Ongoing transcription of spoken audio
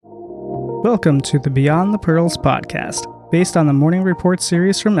Welcome to the Beyond the Pearls podcast, based on the Morning Report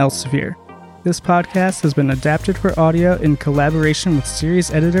series from Elsevier. This podcast has been adapted for audio in collaboration with series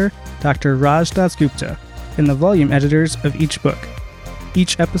editor Dr. Raj Dasgupta and the volume editors of each book.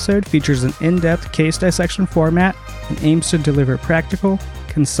 Each episode features an in-depth case dissection format and aims to deliver practical,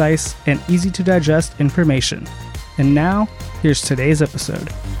 concise, and easy-to-digest information. And now, here's today's episode.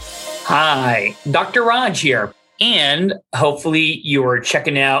 Hi, Dr. Raj here. And hopefully you are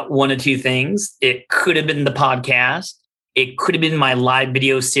checking out one of two things. It could have been the podcast. It could have been my live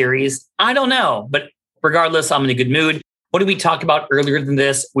video series. I don't know. But regardless, I'm in a good mood. What did we talk about earlier than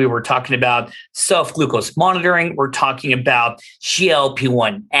this? We were talking about self-glucose monitoring. We're talking about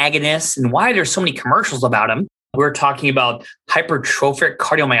GLP-1 agonists and why there's so many commercials about them. We're talking about hypertrophic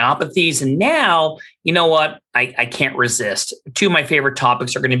cardiomyopathies. And now, you know what? I can't resist. Two of my favorite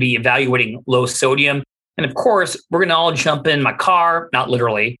topics are going to be evaluating low sodium. And of course, we're going to all jump in my car, not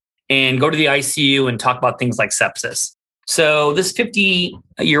literally, and go to the ICU and talk about things like sepsis. So this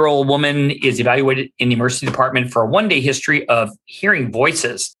 50-year-old woman is evaluated in the emergency department for a one-day history of hearing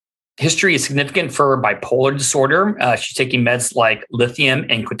voices. History is significant for bipolar disorder. She's taking meds like lithium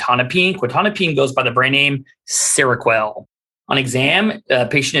and quetiapine. Quetiapine goes by the brand name Seroquel. On exam, the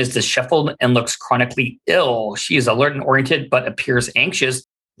patient is disheveled and looks chronically ill. She is alert and oriented, but appears anxious.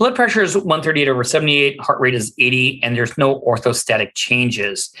 Blood pressure is 138/78, heart rate is 80, and there's no orthostatic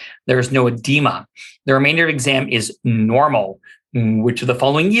changes. There's no edema. The remainder of the exam is normal. Which of the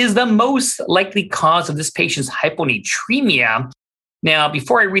following is the most likely cause of this patient's hyponatremia? Now,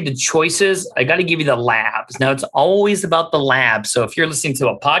 before I read the choices, I got to give you the labs. Now, it's always about the labs. So if you're listening to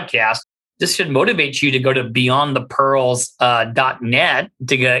a podcast, this should motivate you to go to beyondthepearls.net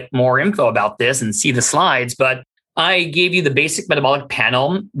to get more info about this and see the slides. But I gave you the basic metabolic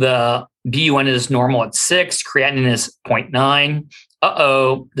panel. The BUN is normal at 6. Creatinine is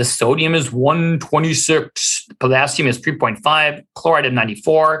 0.9. The sodium is 126. Potassium is 3.5. Chloride of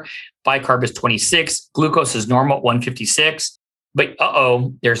 94. Bicarb is 26. Glucose is normal at 156. But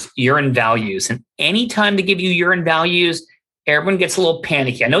there's urine values. And anytime they give you urine values, everyone gets a little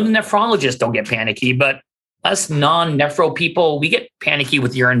panicky. I know the nephrologists don't get panicky, but us non-nephro people, we get panicky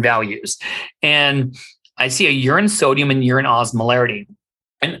with urine values. And I see a urine sodium and urine osmolarity.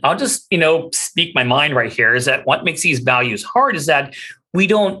 And I'll just, speak my mind right here is that what makes these values hard is that we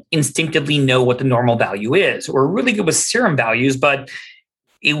don't instinctively know what the normal value is. We're really good with serum values, but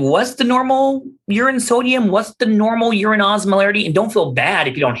what's the normal urine sodium? What's the normal urine osmolarity? And don't feel bad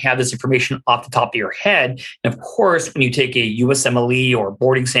if you don't have this information off the top of your head. And of course, when you take a USMLE or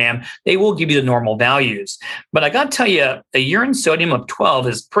board exam, they will give you the normal values. But I got to tell you, a urine sodium of 12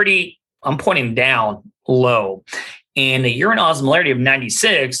 is I'm pointing down, low. And a urine osmolarity of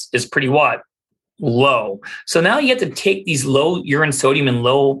 96 is pretty what? Low. So now you have to take these low urine sodium and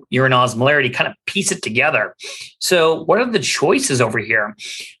low urine osmolarity, kind of piece it together. So what are the choices over here?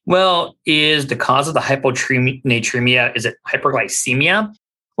 Well, is the cause of the hyponatremia, is it hyperglycemia?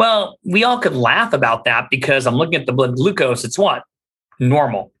 Well, we all could laugh about that because I'm looking at the blood glucose. It's what?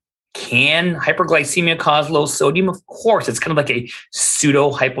 Normal. Can hyperglycemia cause low sodium? Of course, it's kind of like a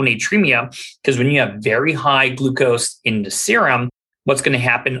pseudo hyponatremia because when you have very high glucose in the serum, what's going to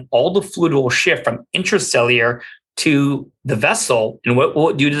happen? All the fluid will shift from intracellular to the vessel. And what will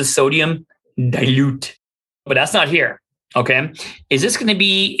it do to the sodium? Dilute. But that's not here. Okay. Is this going to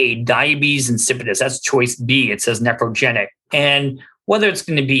be a diabetes insipidus? That's choice B. It says nephrogenic. And whether it's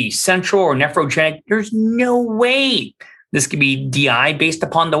going to be central or nephrogenic, there's no way. This could be DI based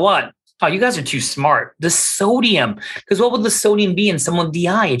upon the what? Oh, you guys are too smart. The sodium. Because what would the sodium be in someone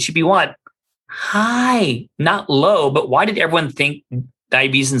DI? It should be what? High, not low. But why did everyone think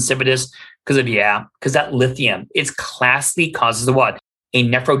diabetes insipidus? Because that lithium. It's classically causes the what? A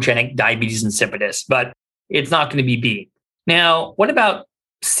nephrogenic diabetes insipidus. But it's not going to be B. Now, what about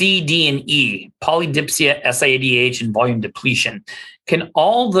C, D, and E? Polydipsia, SIADH, and volume depletion. Can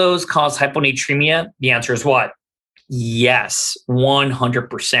all those cause hyponatremia? The answer is what? Yes,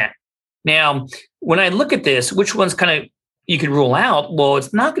 100%. Now, when I look at this, which one's kind of you could rule out? Well,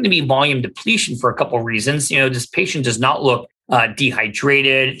 it's not going to be volume depletion for a couple of reasons. This patient does not look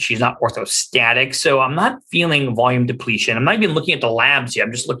dehydrated. She's not orthostatic. So I'm not feeling volume depletion. I'm not even looking at the labs yet.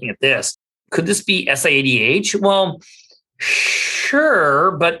 I'm just looking at this. Could this be SIADH? Well,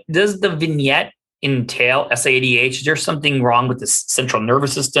 sure. But does the vignette entail SIADH? Is there something wrong with the central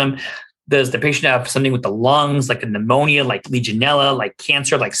nervous system? Does the patient have something with the lungs, like a pneumonia, like Legionella, like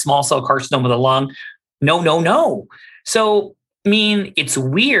cancer, like small cell carcinoma of the lung? No. So, it's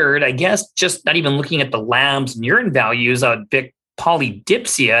weird, I guess, just not even looking at the labs and urine values, I would pick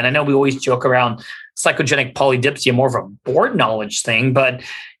polydipsia. And I know we always joke around psychogenic polydipsia, more of a board knowledge thing, but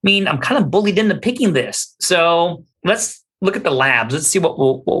mean, I'm kind of bullied into picking this. So let's look at the labs. Let's see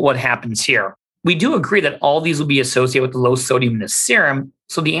what happens here. We do agree that all these will be associated with the low sodium in the serum.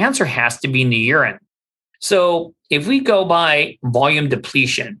 So the answer has to be in the urine. So if we go by volume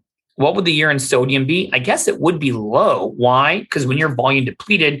depletion, what would the urine sodium be? I guess it would be low. Why? Because when you're volume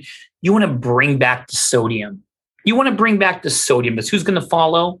depleted, you want to bring back the sodium. You want to bring back the sodium. But who's going to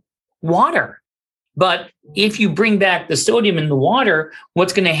follow? Water. But if you bring back the sodium in the water,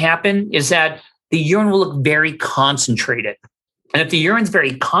 what's going to happen is that the urine will look very concentrated. And if the urine's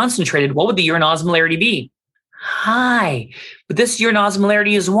very concentrated, what would the urine osmolarity be? High. But this urine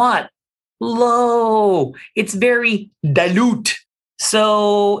osmolarity is what? Low. It's very dilute.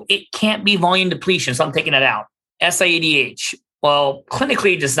 So it can't be volume depletion. So I'm taking that out. SiADH. Well,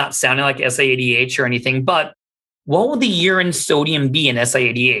 clinically, it does not sound like SiADH or anything, but what will the urine sodium be in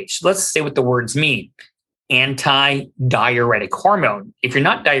SiADH? Let's say what the words mean. Anti-diuretic hormone. If you're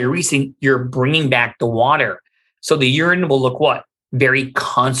not diuresing, you're bringing back the water. So the urine will look what? Very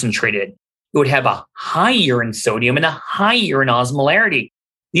concentrated. It would have a high urine sodium and a high urine osmolarity.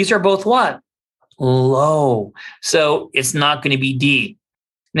 These are both what? Low. So it's not going to be D.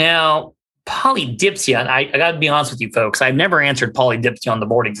 Now, polydipsia, I got to be honest with you folks, I've never answered polydipsia on the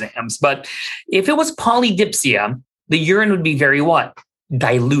board exams, but if it was polydipsia, the urine would be very what?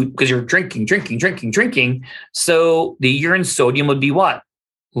 Dilute, because you're drinking. So the urine sodium would be what?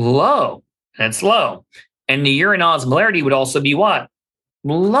 Low. That's low. And the urine osmolarity would also be what?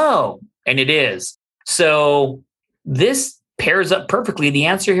 Low. And it is. So this pairs up perfectly. The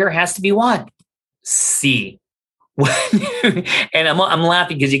answer here has to be what? C. And I'm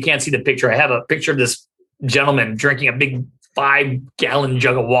laughing because you can't see the picture. I have a picture of this gentleman drinking a big 5-gallon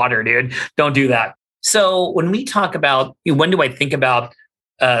jug of water, dude. Don't do that. So when we talk about, when do I think about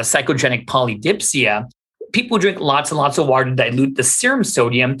psychogenic polydipsia, people drink lots and lots of water to dilute the serum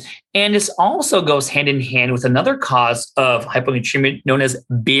sodium. And this also goes hand in hand with another cause of hyponatremia known as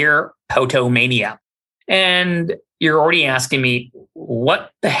beer potomania. And you're already asking me,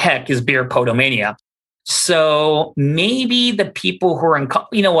 what the heck is beer potomania? So maybe the people who are in,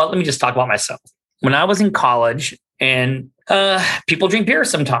 you know what, let me just talk about myself. When I was in college, and people drink beer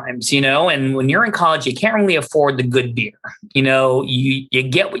sometimes, and when you're in college, you can't really afford the good beer. You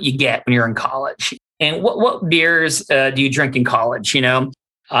get what you get when you're in college. And what beers do you drink in college? I'm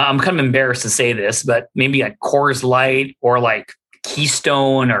kind of embarrassed to say this, but maybe like Coors Light or like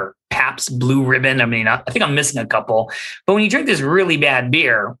Keystone or Pabst Blue Ribbon. I mean, I think I'm missing a couple. But when you drink this really bad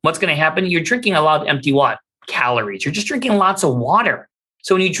beer, what's going to happen? You're drinking a lot of empty what? Calories. You're just drinking lots of water.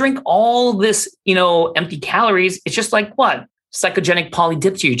 So when you drink all this, empty calories, it's just like what? Psychogenic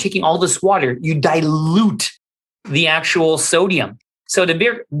polydipsia. You're taking all this water. You dilute the actual sodium. So the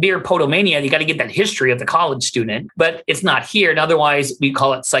beer potomania, you got to get that history of the college student, but it's not here. And otherwise, we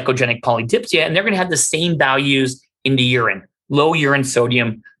call it psychogenic polydipsia. And they're going to have the same values in the urine. Low urine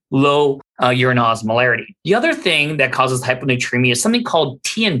sodium, low urine osmolarity. The other thing that causes hyponatremia is something called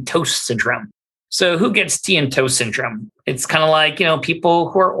tea and toast syndrome. So who gets tea and toast syndrome? It's kind of like, people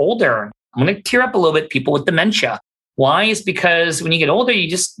who are older. I'm going to tear up a little bit, people with dementia. Why? Is because when you get older, you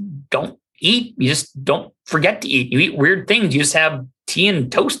just don't eat. You just don't forget to eat. You eat weird things. You just have tea and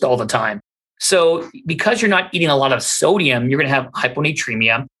toast all the time. So because you're not eating a lot of sodium, you're going to have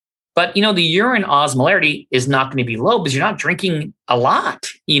hyponatremia. But, the urine osmolarity is not going to be low because you're not drinking a lot.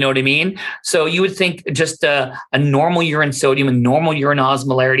 You know what I mean? So you would think just a normal urine sodium and normal urine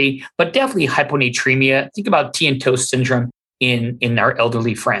osmolarity, but definitely hyponatremia. Think about tea and toast syndrome in our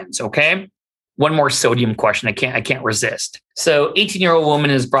elderly friends. Okay. One more sodium question. I can't resist. So 18-year-old woman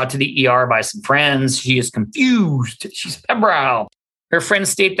is brought to the ER by some friends. She is confused. She's febrile. Her friends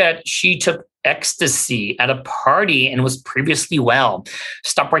state that she took ecstasy at a party and was previously well.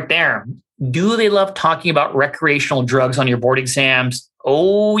 Stop right there. Do they love talking about recreational drugs on your board exams?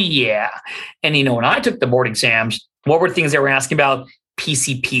 Oh, yeah. And when I took the board exams, what were things they were asking about?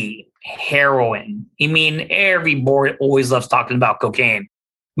 PCP, heroin. Every board always loves talking about cocaine.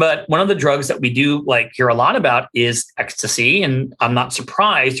 But one of the drugs that we do hear a lot about is ecstasy. And I'm not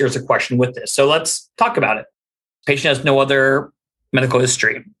surprised there's a question with this. So let's talk about it. Patient has no other medical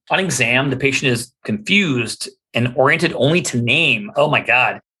history. On exam, the patient is confused and oriented only to name. Oh my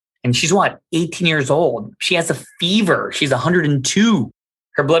God. And she's 18 years old. She has a fever. She's 102.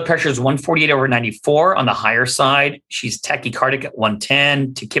 Her blood pressure is 148/94 on the higher side. She's tachycardic at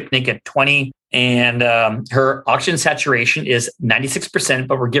 110, tachypneic at 20. And her oxygen saturation is 96%,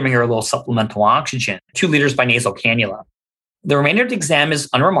 but we're giving her a little supplemental oxygen, 2 liters by nasal cannula. The remainder of the exam is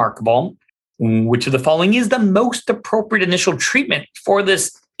unremarkable. Which of the following is the most appropriate initial treatment for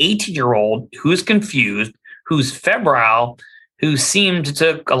this 18-year-old who's confused, who's febrile, who seemed to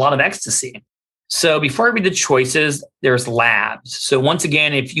take a lot of ecstasy. So before I read the choices, there's labs. So once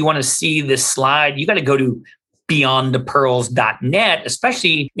again, if you want to see this slide, you got to go to beyondthepearls.net,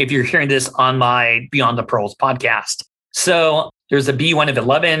 especially if you're hearing this on my Beyond the Pearls podcast. So there's a B1 of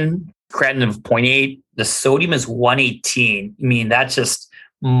 11, creatinine of 0.8. The sodium is 118. I mean, that's just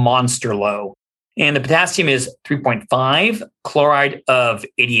monster low. And the potassium is 3.5, chloride of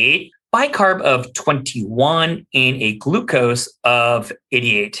 88, bicarb of 21, and a glucose of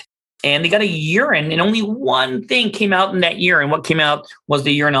 88. And they got a urine, and only one thing came out in that urine. What came out was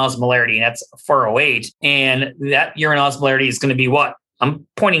the urine osmolarity, and that's 408. And that urine osmolarity is going to be what? I'm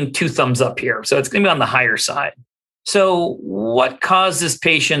pointing 2 thumbs up here. So it's going to be on the higher side. So what caused this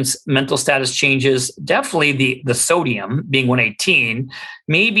patient's mental status changes? Definitely the sodium being 118.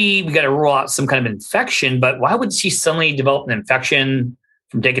 Maybe we got to rule out some kind of infection, but why would she suddenly develop an infection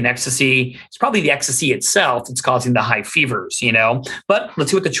from taking ecstasy? It's probably the ecstasy itself that's causing the high fevers, But let's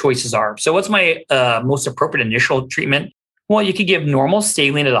see what the choices are. So what's my most appropriate initial treatment? Well, you could give normal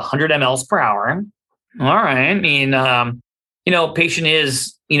saline at 100 mLs per hour. All right. I mean, patient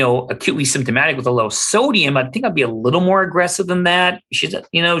is, acutely symptomatic with a low sodium. I think I'd be a little more aggressive than that. She's,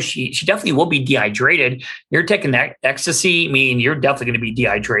 she definitely will be dehydrated. You're taking that ecstasy. I mean, you're definitely going to be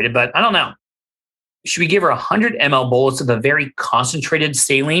dehydrated, but I don't know. Should we give her 100 ml bolus of a very concentrated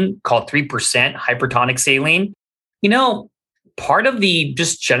saline called 3% hypertonic saline? Part of the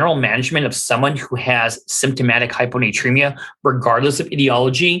just general management of someone who has symptomatic hyponatremia, regardless of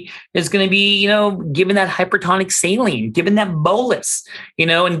etiology, is going to be, giving that hypertonic saline, giving that bolus,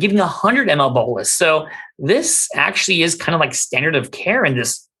 and giving 100 ml bolus. So this actually is kind of like standard of care in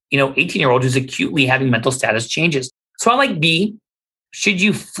this, 18-year-old who's acutely having mental status changes. So I like B. Should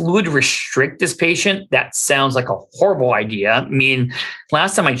you fluid restrict this patient? That sounds like a horrible idea. I mean,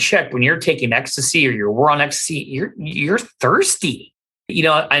 last time I checked, when you're taking ecstasy or you're on ecstasy, you're thirsty.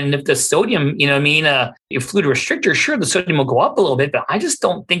 And if the sodium, if fluid restrictor, sure, the sodium will go up a little bit, but I just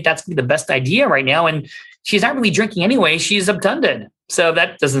don't think that's the best idea right now. And she's not really drinking anyway. She's obtunded. So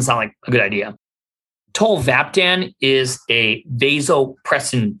that doesn't sound like a good idea. Tolvaptan is a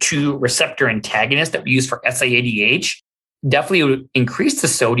vasopressin 2 receptor antagonist that we use for SAADH. Definitely would increase the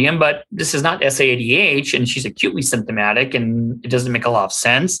sodium, but this is not SAADH, and she's acutely symptomatic, and it doesn't make a lot of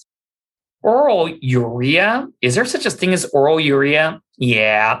sense. Oral urea. Is there such a thing as oral urea?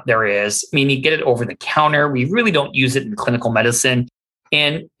 Yeah, there is. I mean, you get it over the counter. We really don't use it in clinical medicine.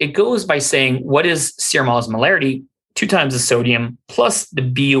 And it goes by saying, what is serum osmolarity? 2 times the sodium plus the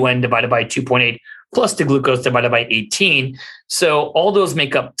BUN divided by 2.8 plus the glucose divided by 18. So all those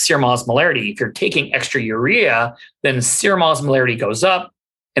make up serum osmolarity. If you're taking extra urea, then serum osmolarity goes up.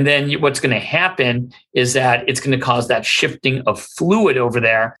 And then what's going to happen is that it's going to cause that shifting of fluid over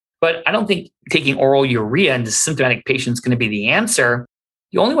there. But I don't think taking oral urea into symptomatic patients is going to be the answer.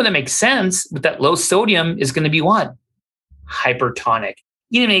 The only one that makes sense with that low sodium is going to be what? Hypertonic.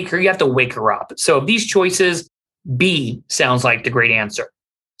 You have to wake her up. So of these choices, B sounds like the great answer.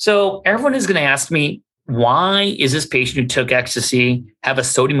 So everyone is going to ask me, why is this patient who took ecstasy have a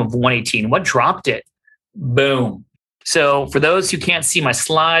sodium of 118? What dropped it? Boom. So for those who can't see my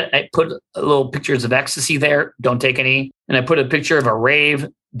slide, I put little pictures of ecstasy there. Don't take any. And I put a picture of a rave.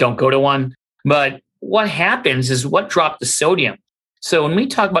 Don't go to one. But what happens is what dropped the sodium. So when we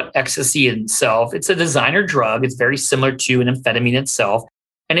talk about ecstasy itself, it's a designer drug. It's very similar to an amphetamine itself.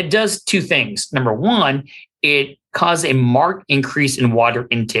 And it does 2 things. Number one, it causes a marked increase in water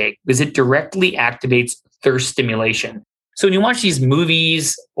intake because it directly activates thirst stimulation. So when you watch these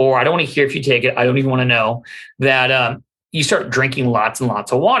movies, or I don't want to hear if you take it, I don't even want to know, that you start drinking lots and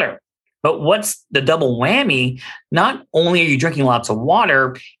lots of water. But what's the double whammy? Not only are you drinking lots of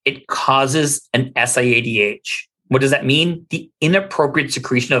water, it causes an SAADH. What does that mean? The inappropriate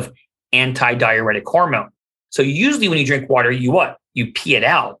secretion of antidiuretic hormone. So usually when you drink water, you what? You pee it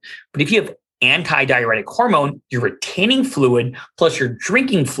out. But if you have antidiuretic hormone, you're retaining fluid, plus you're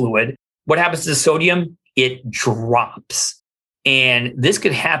drinking fluid. What happens to the sodium? It drops. And this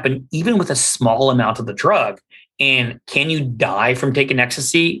could happen even with a small amount of the drug. And can you die from taking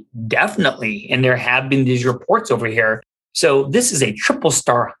ecstasy? Definitely. And there have been these reports over here. So this is a triple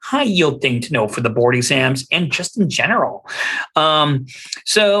star high yield thing to know for the board exams and just in general.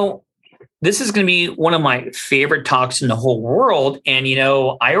 So this is going to be one of my favorite talks in the whole world. And,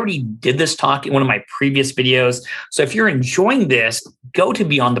 I already did this talk in one of my previous videos. So if you're enjoying this, go to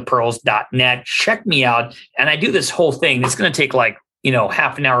beyondthepearls.net, check me out. And I do this whole thing. It's going to take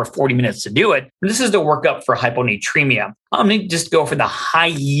half an hour, 40 minutes to do it. This is the workup for hyponatremia. I'm going to just go for the high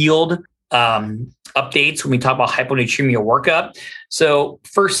yield updates when we talk about hyponatremia workup. So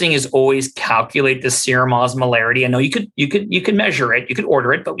first thing is always calculate the serum osmolarity. I know you could measure it, you could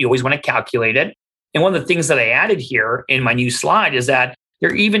order it, but we always want to calculate it. And one of the things that I added here in my new slide is that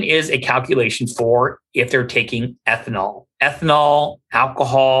there even is a calculation for if they're taking ethanol. Ethanol,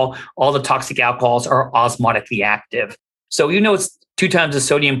 alcohol, all the toxic alcohols are osmotically active. So you know it's 2 times the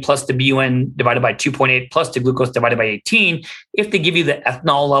sodium plus the BUN divided by 2.8 plus the glucose divided by 18. If they give you the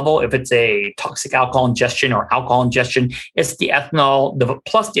ethanol level, if it's a toxic alcohol ingestion or alcohol ingestion, it's the ethanol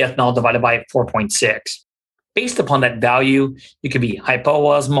plus the ethanol divided by 4.6. Based upon that value, you could be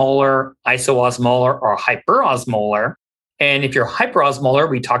hypoosmolar, isoosmolar, or hyperosmolar. And if you're hyperosmolar,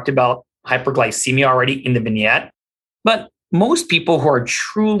 we talked about hyperglycemia already in the vignette. But most people who are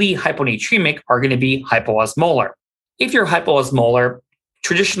truly hyponatremic are going to be hypoosmolar. If you're hypoosmolar,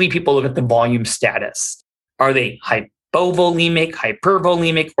 traditionally people look at the volume status. Are they hypovolemic,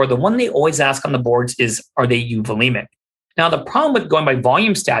 hypervolemic, or the one they always ask on the boards is, are they euvolemic? Now, the problem with going by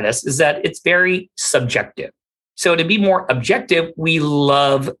volume status is that it's very subjective. So to be more objective, we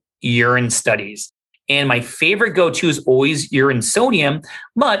love urine studies. And my favorite go-to is always urine sodium,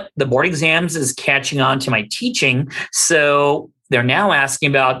 but the board exams is catching on to my teaching. So they're now asking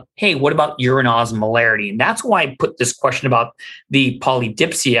about, hey, what about urine osmolarity? And that's why I put this question about the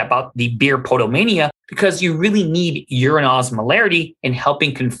polydipsia, about the beer podomania, because you really need urine osmolarity in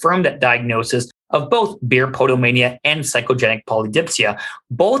helping confirm that diagnosis of both beer podomania and psychogenic polydipsia.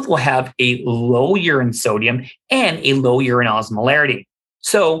 Both will have a low urine sodium and a low urine osmolarity.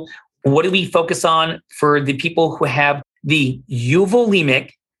 So what do we focus on for the people who have the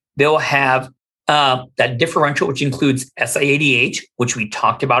euvolemic? They'll have that differential, which includes SIADH, which we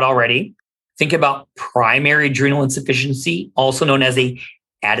talked about already. Think about primary adrenal insufficiency, also known as a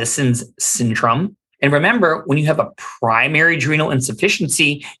Addison's syndrome. And remember, when you have a primary adrenal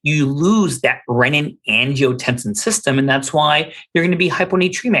insufficiency, you lose that renin-angiotensin system, and that's why you're going to be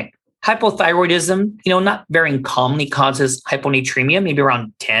hyponatremic. Hypothyroidism, not very commonly causes hyponatremia, maybe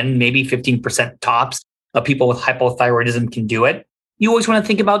around 10, maybe 15% tops of people with hypothyroidism can do it. You always want to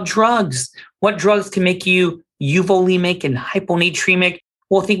think about drugs. What drugs can make you euvolemic and hyponatremic?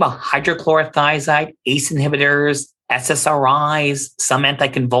 Well, think about hydrochlorothiazide, ACE inhibitors, SSRIs, some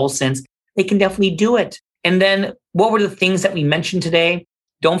anticonvulsants. They can definitely do it. And then what were the things that we mentioned today?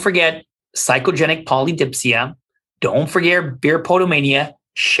 Don't forget psychogenic polydipsia. Don't forget beer podomania.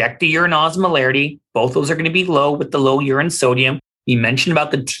 Check the urine osmolarity. Both those are going to be low with the low urine sodium. We mentioned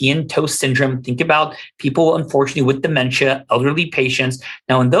about the tea and toast syndrome. Think about people, unfortunately, with dementia, elderly patients.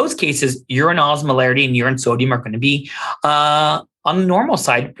 Now, in those cases, urine osmolarity and urine sodium are going to be on the normal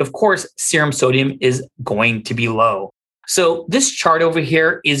side. But of course, serum sodium is going to be low. So this chart over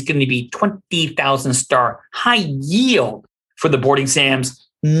here is going to be 20,000 star high yield for the board exams.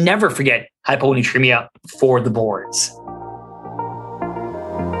 Never forget hyponatremia for the boards.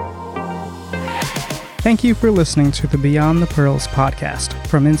 Thank you for listening to the Beyond the Pearls podcast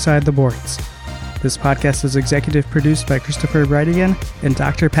from Inside the Boards. This podcast is executive produced by Christopher Brightigan and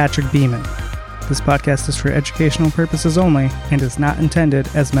Dr. Patrick Beeman. This podcast is for educational purposes only and is not intended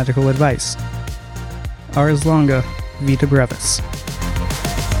as medical advice. Ars longa, vita brevis.